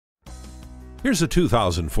Here's a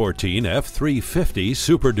 2014 F-350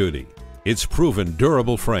 Super Duty. Its proven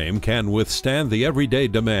durable frame can withstand the everyday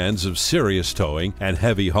demands of serious towing and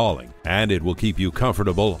heavy hauling, and it will keep you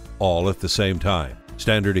comfortable all at the same time.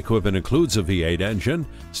 Standard equipment includes a V8 engine,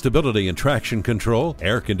 stability and traction control,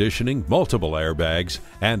 air conditioning, multiple airbags,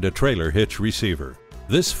 and a trailer hitch receiver.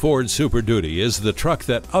 This Ford Super Duty is the truck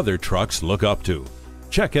that other trucks look up to.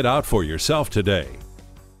 Check it out for yourself today.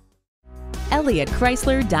 Elliott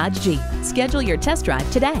Chrysler Dodge Jeep. Schedule your test drive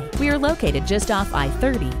today. We are located just off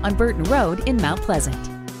I-30 on Burton Road in Mount Pleasant.